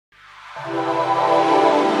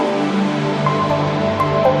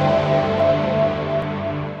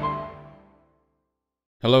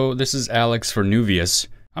Hello, this is Alex for Nuvius.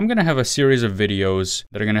 I'm going to have a series of videos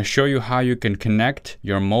that are going to show you how you can connect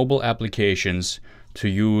your mobile applications to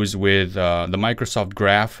use with the Microsoft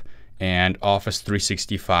Graph and Office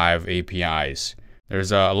 365 APIs.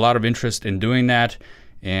 There's a lot of interest in doing that,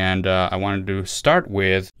 and I wanted to start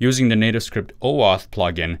with using the NativeScript OAuth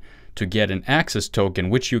plugin to get an access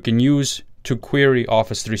token which you can use to query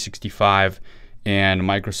Office 365 and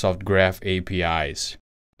Microsoft Graph APIs.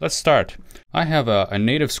 Let's start. I have a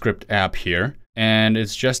NativeScript app here, and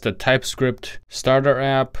it's just a TypeScript starter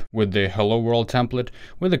app with the Hello World template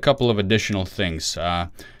with a couple of additional things.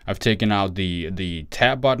 I've taken out the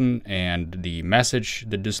tab button and the message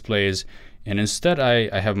that displays, and instead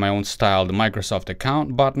I have my own style, the Microsoft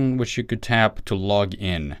account button, which you could tap to log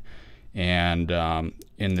in. And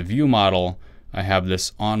in the view model, I have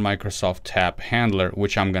this on Microsoft tab handler,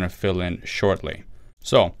 which I'm going to fill in shortly.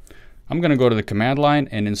 So I'm going to go to the command line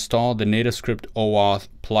and install the NativeScript OAuth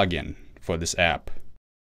plugin for this app.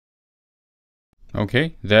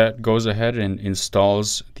 Okay, that goes ahead and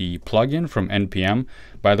installs the plugin from npm.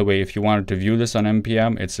 By the way, if you wanted to view this on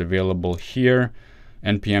npm, it's available here,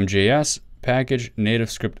 npm.js package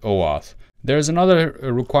NativeScript OAuth. There's another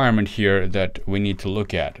requirement here that we need to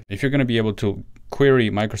look at. If you're going to be able to query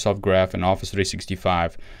Microsoft Graph and Office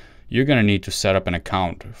 365, you're going to need to set up an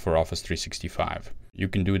account for Office 365. You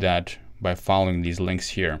can do that by following these links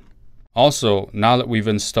here. Also, now that we've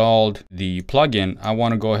installed the plugin, I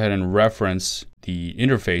want to go ahead and reference the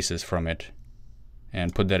interfaces from it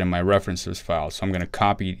and put that in my references file. So I'm going to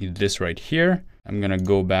copy this right here. I'm going to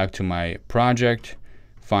go back to my project,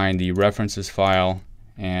 find the references file,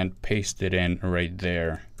 and paste it in right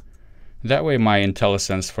there. That way my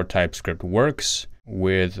IntelliSense for TypeScript works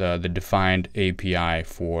with the defined API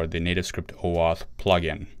for the NativeScript OAuth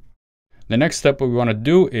plugin. The next step we want to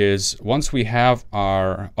do is, once we have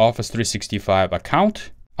our Office 365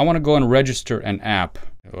 account, I want to go and register an app,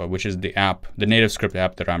 which is the NativeScript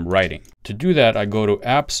app that I'm writing. To do that, I go to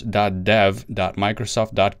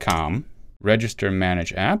apps.dev.microsoft.com, register and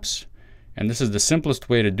manage apps, and this is the simplest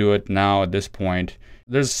way to do it now at this point.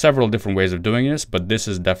 There's several different ways of doing this, but this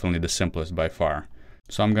is definitely the simplest by far.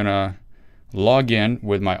 So I'm going to log in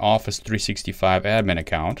with my Office 365 admin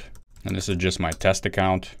account, and this is just my test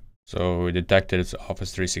account. So it detected it's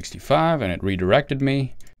Office 365 and it redirected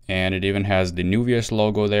me, and it even has the Nuvius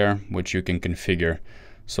logo there, which you can configure.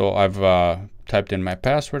 So I've typed in my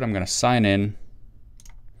password. I'm going to sign in,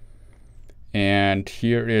 and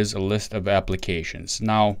here is a list of applications.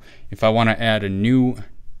 Now, if I want to add a new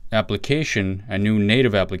application, a new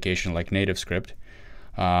native application like NativeScript,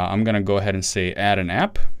 I'm going to go ahead and say add an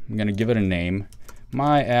app. I'm going to give it a name,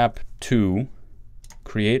 my app 2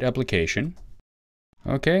 create application.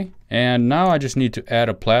 Okay, and now I just need to add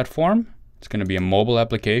a platform. It's going to be a mobile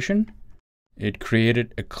application. It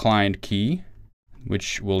created a client key,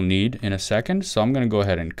 which we'll need in a second. So I'm going to go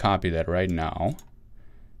ahead and copy that right now.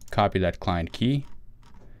 Copy that client key.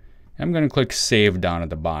 I'm going to click Save down at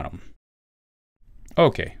the bottom.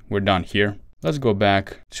 Okay, we're done here. Let's go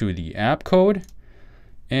back to the app code.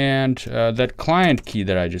 And that client key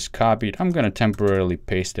that I just copied, I'm going to temporarily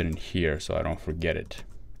paste it in here so I don't forget it.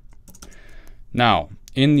 Now,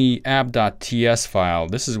 in the app.ts file,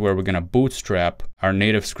 this is where we're going to bootstrap our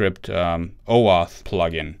NativeScript OAuth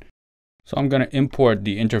plugin. So I'm going to import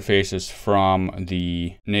the interfaces from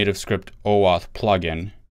the NativeScript OAuth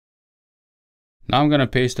plugin. Now I'm going to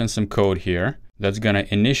paste in some code here that's going to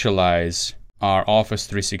initialize our Office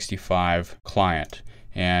 365 client.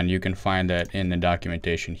 And you can find that in the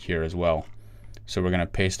documentation here as well. So we're going to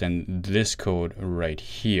paste in this code right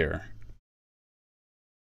here.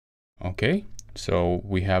 Okay. So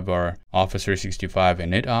we have our Office 365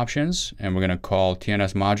 init options, and we're going to call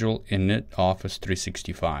TNS module init Office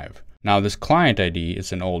 365. Now this client ID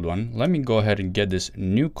is an old one. Let me go ahead and get this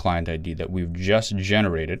new client ID that we've just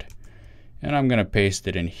generated, and I'm going to paste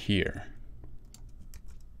it in here.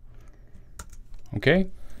 Okay,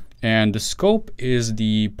 and the scope is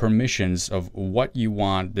the permissions of what you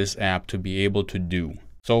want this app to be able to do.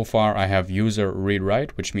 So far I have user read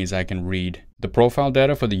write, which means I can read the profile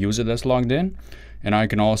data for the user that's logged in, and I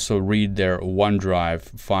can also read their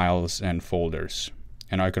OneDrive files and folders.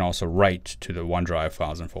 And I can also write to the OneDrive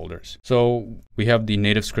files and folders. So we have the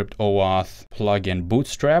NativeScript OAuth plugin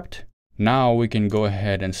bootstrapped. Now we can go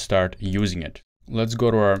ahead and start using it. Let's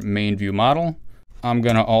go to our main view model. I'm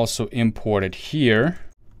going to also import it here.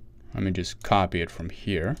 Let me just copy it from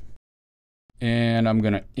here. And I'm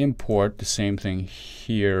going to import the same thing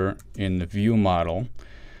here in the view model.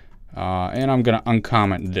 And I'm going to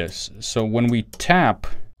uncomment this. So when we tap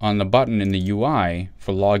on the button in the UI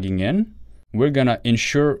for logging in, we're going to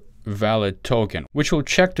ensure valid token, which will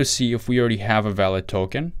check to see if we already have a valid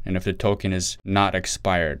token and if the token is not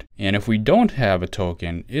expired. And if we don't have a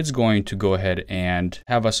token, it's going to go ahead and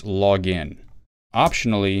have us log in.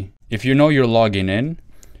 Optionally, if you know you're logging in,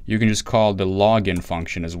 you can just call the login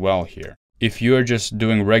function as well here. If you're just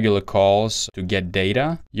doing regular calls to get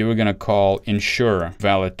data, you're going to call ensure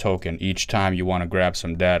valid token each time you want to grab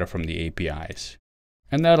some data from the APIs.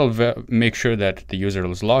 And that'll make sure that the user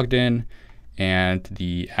is logged in and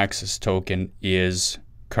the access token is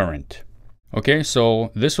current. Okay,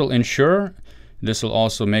 so this will ensure. This will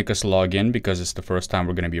also make us log in because it's the first time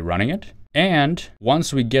we're going to be running it. And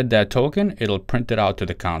once we get that token, it'll print it out to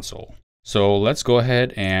the console. So let's go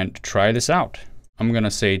ahead and try this out. I'm going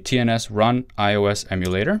to say TNS run iOS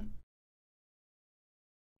emulator.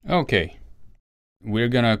 Okay, we're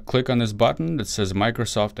going to click on this button that says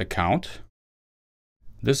Microsoft account.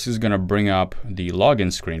 This is going to bring up the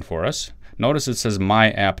login screen for us. Notice it says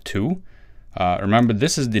My App 2. Remember,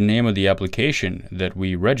 this is the name of the application that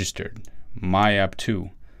we registered, My App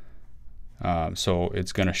 2. So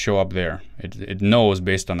it's going to show up there. It knows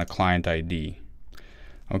based on the client ID.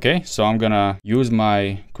 Okay, so I'm going to use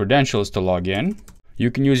my credentials to log in. You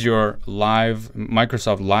can use your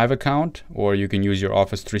Microsoft Live account, or you can use your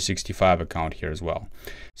Office 365 account here as well.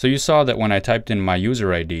 So you saw that when I typed in my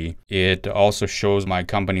user ID, it also shows my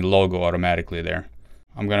company logo automatically there.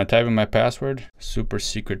 I'm going to type in my password, super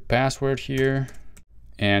secret password here,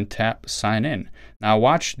 and tap sign in. Now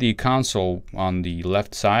watch the console on the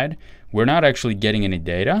left side. We're not actually getting any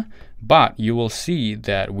data, but you will see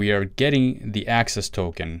that we are getting the access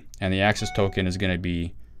token, and the access token is going to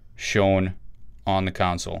be shown on the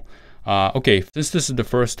console. Okay, since this is the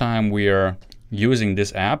first time we are using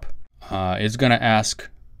this app, it's going to ask,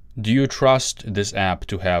 do you trust this app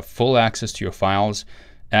to have full access to your files,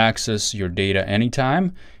 access your data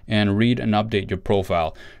anytime, and read and update your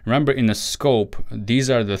profile? Remember, in the scope, these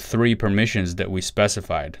are the 3 permissions that we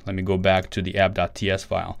specified. Let me go back to the app.ts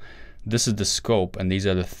file. This is the scope, and these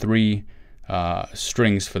are the 3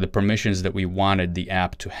 strings for the permissions that we wanted the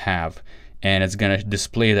app to have. And it's going to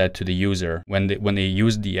display that to the user when they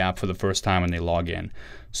use the app for the first time and they log in.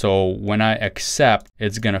 So when I accept,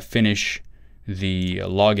 it's going to finish the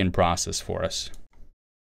login process for us.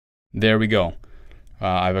 There we go.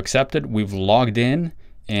 I've accepted, we've logged in,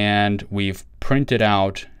 and we've printed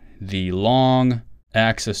out the long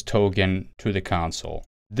access token to the console.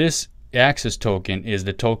 This access token is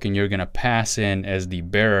the token you're going to pass in as the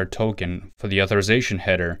bearer token for the authorization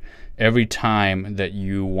header every time that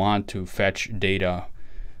you want to fetch data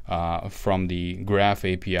from the Graph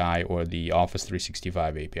API or the Office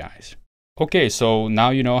 365 APIs. Okay, so now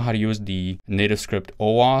you know how to use the NativeScript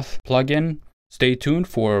OAuth plugin. Stay tuned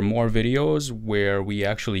for more videos where we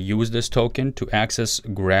actually use this token to access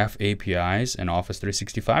Graph APIs and Office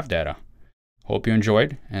 365 data. Hope you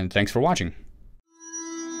enjoyed, and thanks for watching.